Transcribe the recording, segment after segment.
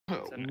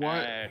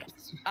What?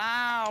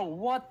 Ow!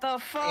 What the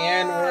fuck?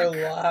 And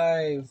we're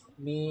live.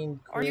 Me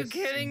and Chris. Are you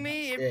kidding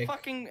me? It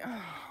fucking.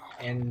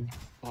 And.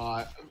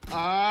 I'm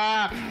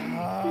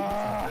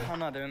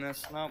not doing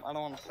this. Nope, I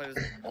don't want to play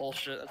this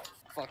bullshit. That's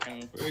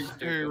fucking stupid.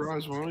 Hey,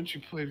 Roz, why don't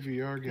you play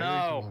VR games?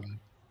 No.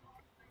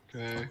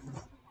 Okay.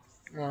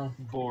 Well.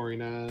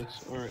 Boring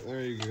ass. Alright,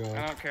 there you go.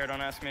 I don't care. Don't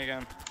ask me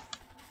again.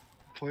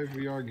 Play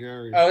VR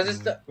Gary. Oh, is this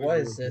the. What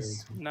is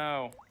this?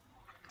 No.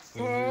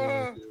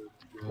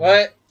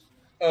 What?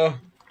 Oh.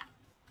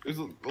 There's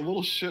a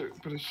little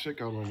bit of shit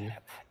going on you.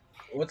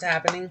 What's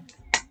happening?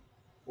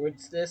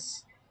 What's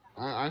this?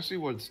 I see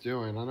what it's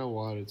doing. I know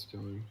what it's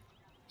doing.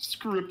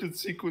 Scripted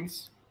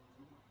sequence.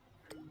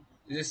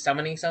 Is this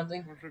summoning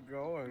something? Where's it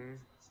going?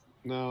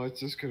 No, it's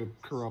just gonna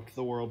corrupt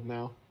the world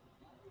now.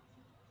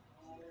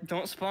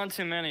 Don't spawn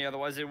too many,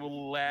 otherwise it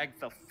will lag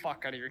the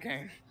fuck out of your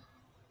game.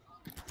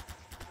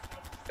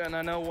 And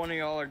I know one of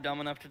y'all are dumb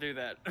enough to do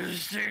that.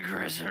 Stik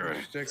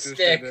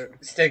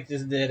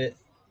just did it.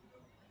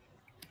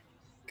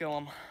 Kill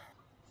him.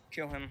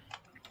 Kill him.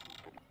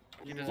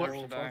 He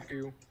deserves to die. Fuck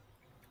you.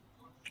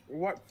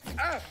 What?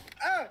 Ah!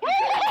 Ah!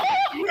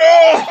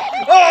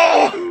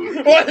 Oh!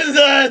 What is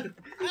that?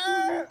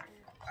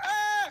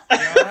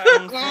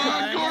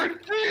 Gordon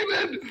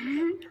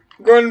Freeman!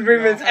 Gordon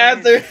Freeman's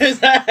after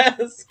his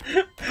ass.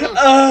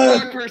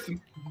 Wrong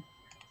person.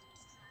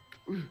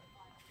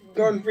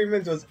 Gordon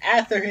Freeman's was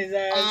after his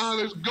ass. Ah,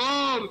 there's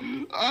gold!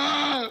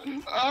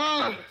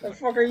 Ah! The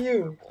fuck are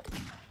you?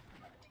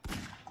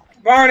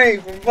 Barney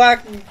from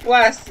Black and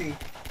Blasty.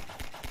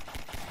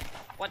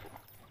 What?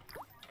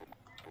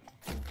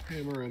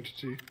 Hammer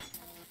entity.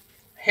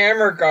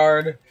 Hammer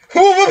guard.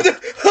 I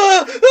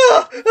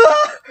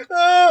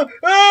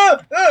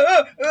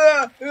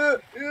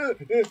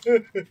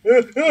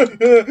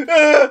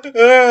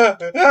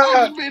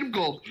just made him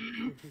gold.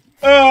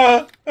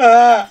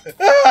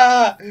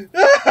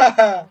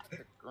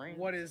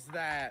 What is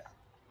that?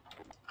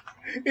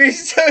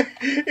 He's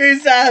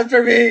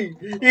after me.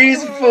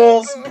 He's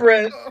full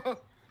sprint.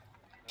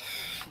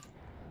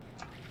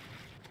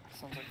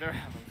 Sounds like they're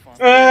having fun.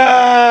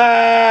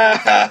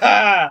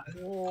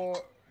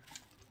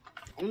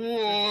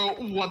 Whoa,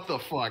 what the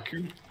fuck?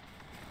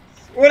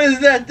 What is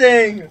that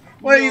thing?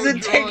 Why is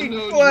it taking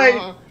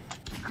flight?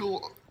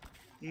 Cool.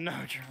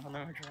 No draw,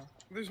 no draw.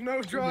 There's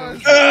no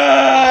draws.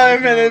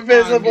 I'm an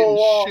invisible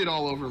wall. Shit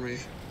all over me.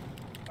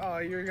 Oh,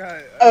 you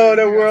got. Oh,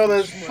 the world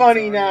is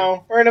funny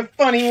now. We're in a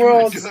funny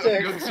world, I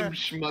Stik. got some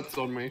schmutz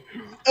on me.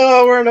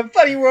 Oh, we're in a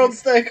funny world,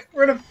 Stik.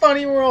 We're in a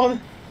funny world.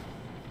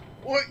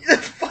 What the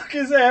fuck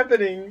is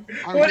happening?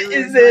 What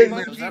is this?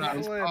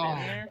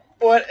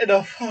 What in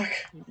the fuck?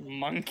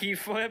 Monkey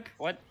flip?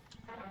 What?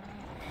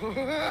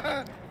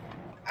 I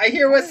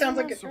hear what sounds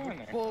like a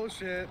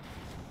bullshit.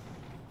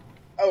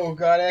 Oh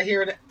god, I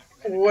hear it.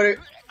 What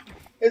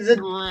is it?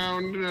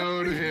 Ground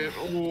node hit.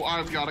 Oh,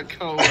 I've got a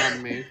code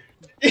on me.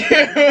 What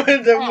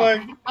the fuck?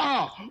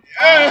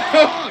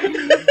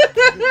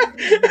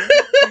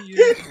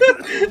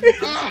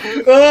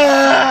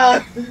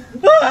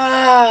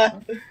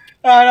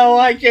 I don't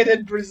like it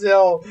in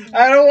Brazil.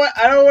 I don't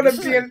want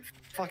to be in.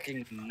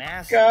 Fucking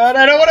nasty. God,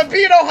 I don't want to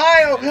be in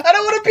Ohio. I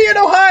don't want to be in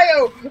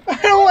Ohio.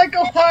 I don't like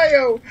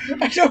Ohio.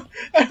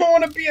 I don't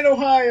want to be in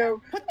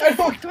Ohio. What the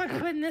fuck do I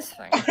put in this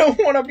thing? I don't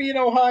want to be in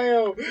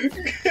Ohio.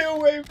 Get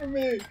away from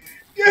me.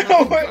 Get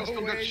away. I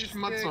still got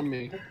schmutz on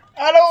me.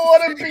 I don't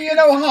want to be in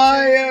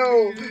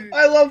Ohio.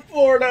 I love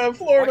Florida.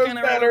 Florida's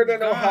better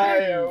than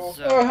Ohio.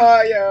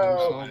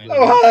 Ohio.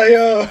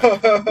 Ohio.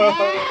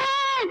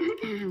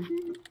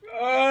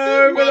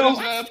 What is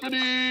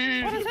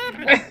happening? What is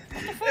happening?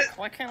 What the fuck?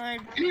 Why can't I?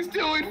 He's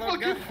doing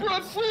fucking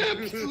front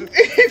flips.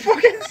 He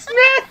fucking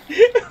smacked.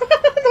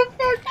 What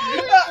the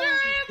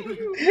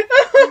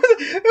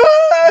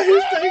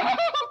fuck?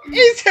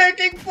 He's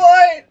taking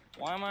flight.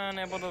 Why am I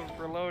unable to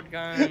reload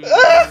guns?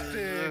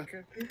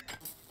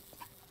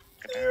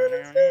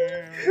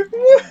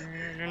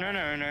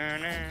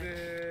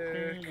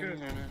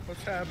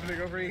 What's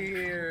happening over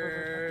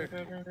here?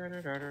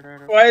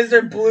 Why is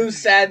there blue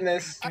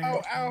sadness?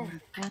 Ow, ow.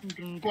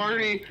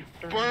 Barney.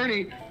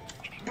 Barney.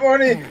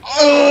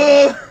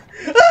 Whoa.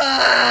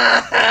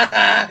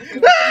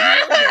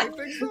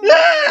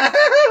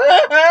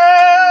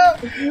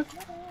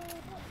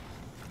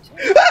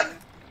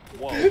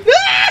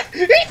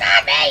 He's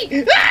on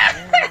me!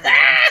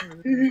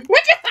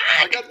 What the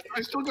fuck?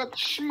 I still got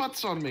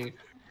schmutz on me.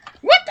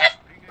 What the?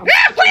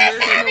 What is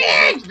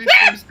happening? These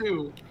things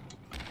do.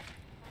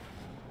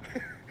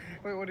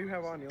 Wait, what do you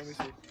have on you? Let me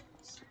see. I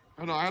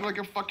don't know, I had like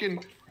a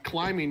fucking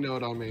climbing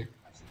node on me.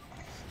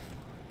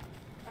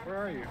 Where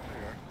are you? There you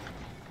are.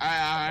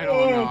 I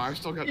don't know, I've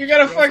still got. You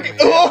gotta fucking.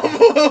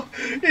 Oh,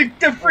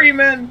 the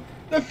Freeman!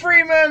 The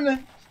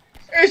Freeman!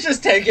 It's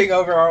just taking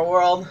over our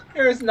world.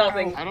 There's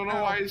nothing. I don't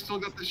know why I still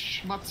got this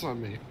schmutz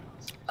on me.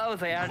 Oh,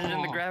 they added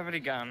in the gravity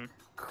gun.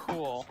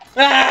 Cool.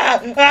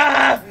 Ah!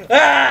 Ah!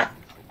 Ah!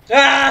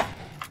 Ah!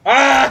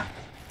 Ah!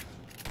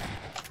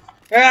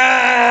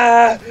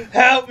 Ah!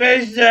 Help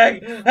me,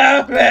 Stik!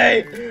 Help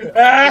me!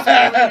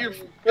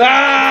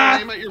 Ah!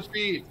 Aim at your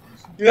feet.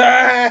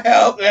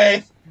 Help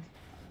me!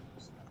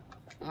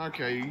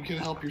 Okay, you can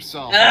help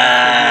yourself.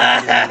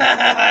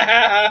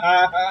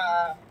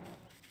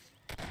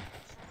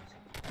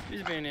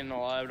 He's being eaten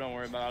alive. Don't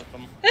worry about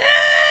them.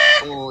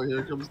 Oh,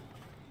 here comes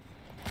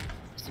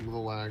some of the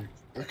lag.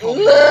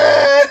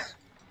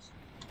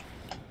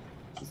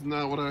 Isn't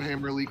that what a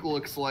hammer leak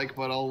looks like?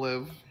 But I'll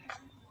live.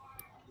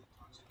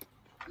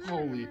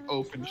 Holy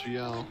open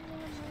GL.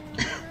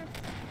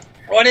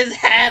 What is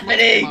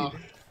happening?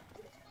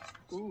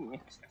 Ooh.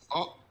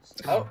 Oh.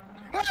 Oh.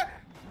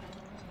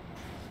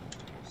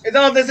 It's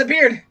all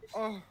disappeared.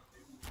 Oh.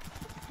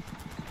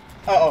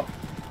 Uh-oh.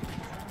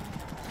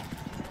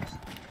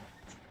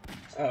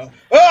 Uh-oh.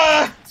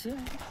 Ah!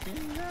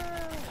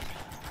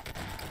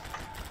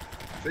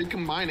 They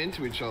combine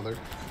into each other.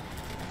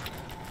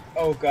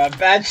 Oh god,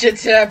 bad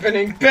shit's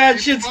happening. Bad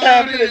shit's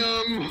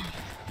happening.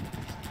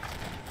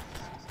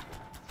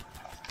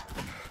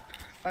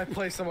 I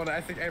play someone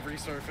I think every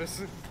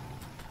surface.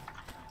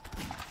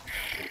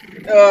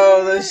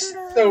 Oh,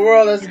 the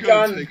world has You're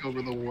gone. gonna take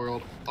over the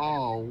world.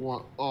 Oh,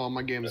 what? Oh,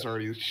 my game's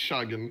already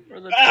chugging.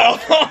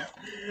 Ow!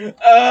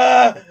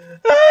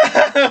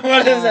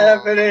 What is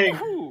happening?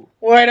 Ooh.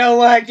 I don't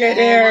like it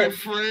My here.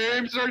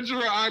 frames are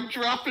I'm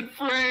dropping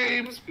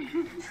frames.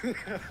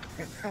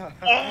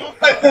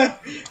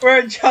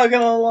 We're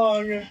chugging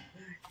along.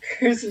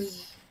 Chris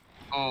is.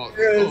 Oh,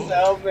 Chris,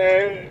 help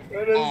me.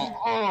 What is?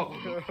 Oh.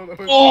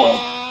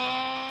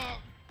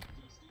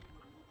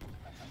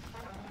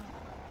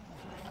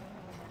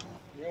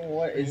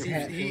 What is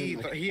happening?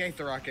 He ate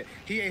the rocket.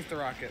 He ate the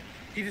rocket.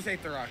 He just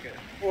ate the rocket.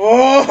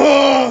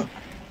 Whoa!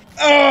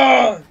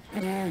 Oh!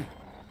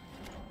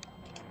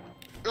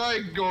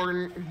 Hey,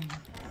 Gordon.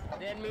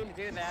 Didn't mean to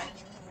do that.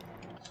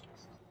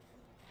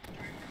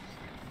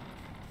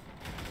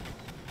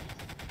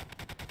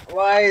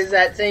 Why is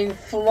that thing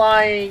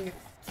flying?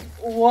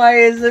 Why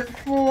is it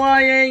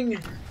flying?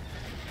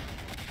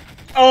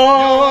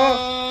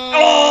 Oh!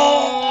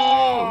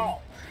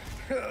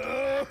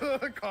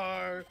 Oh!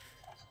 Car.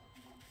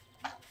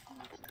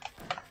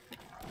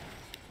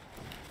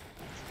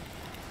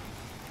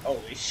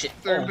 Holy shit.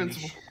 They're Holy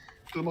invincible. shit.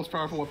 They're the most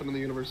powerful weapon in the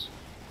universe.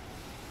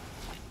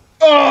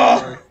 Oh!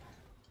 Sorry.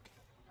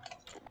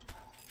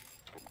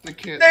 They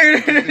can't.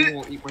 They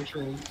won't eat my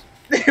trains.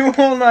 They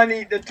will not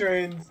eat the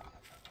trains.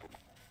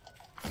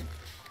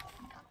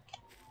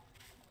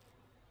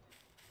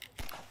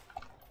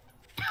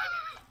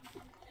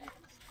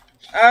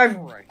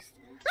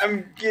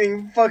 I'm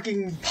getting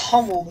fucking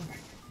pummeled.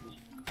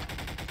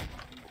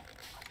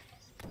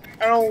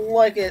 I don't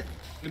like it.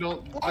 They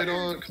don't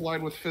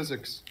collide with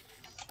physics.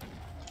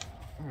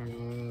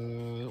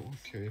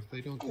 Okay, if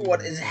they don't.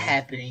 What is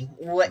happening?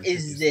 What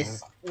is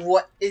this?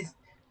 What is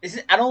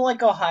it? I don't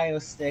like Ohio,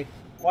 Stik.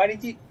 Why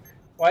did you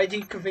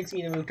convince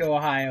me to move to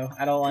Ohio?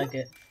 I don't like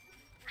it.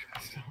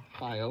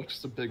 Ohio,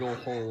 just a big old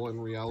hole in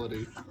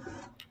reality.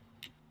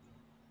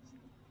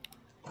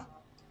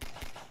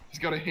 He's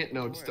got a hit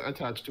node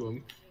attached to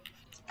him.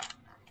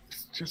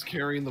 He's just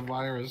carrying the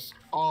virus.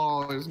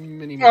 Oh, there's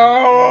mini.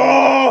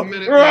 Oh!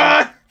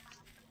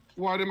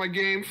 Why did my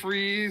game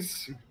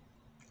freeze?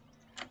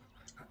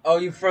 Oh,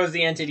 you froze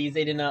the entities.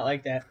 They did not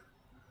like that.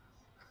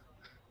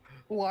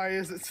 Why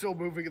is it still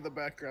moving in the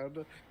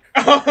background?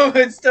 Oh,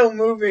 it's still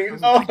moving.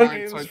 Oh,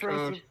 Inside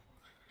code.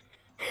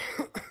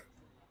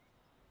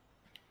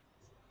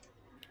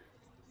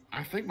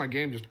 I think my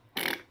game just.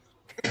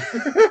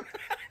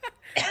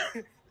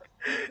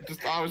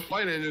 I was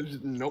playing it. It was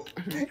just, nope.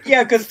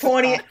 Yeah, because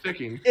 20.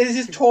 Ticking. It's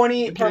just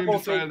 20 The game purple.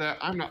 decided that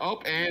I'm not. Oh,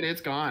 and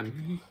it's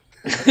gone.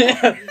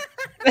 It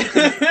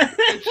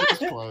It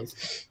just closed.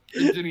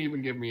 It didn't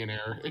even give me an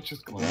error. It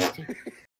just closed.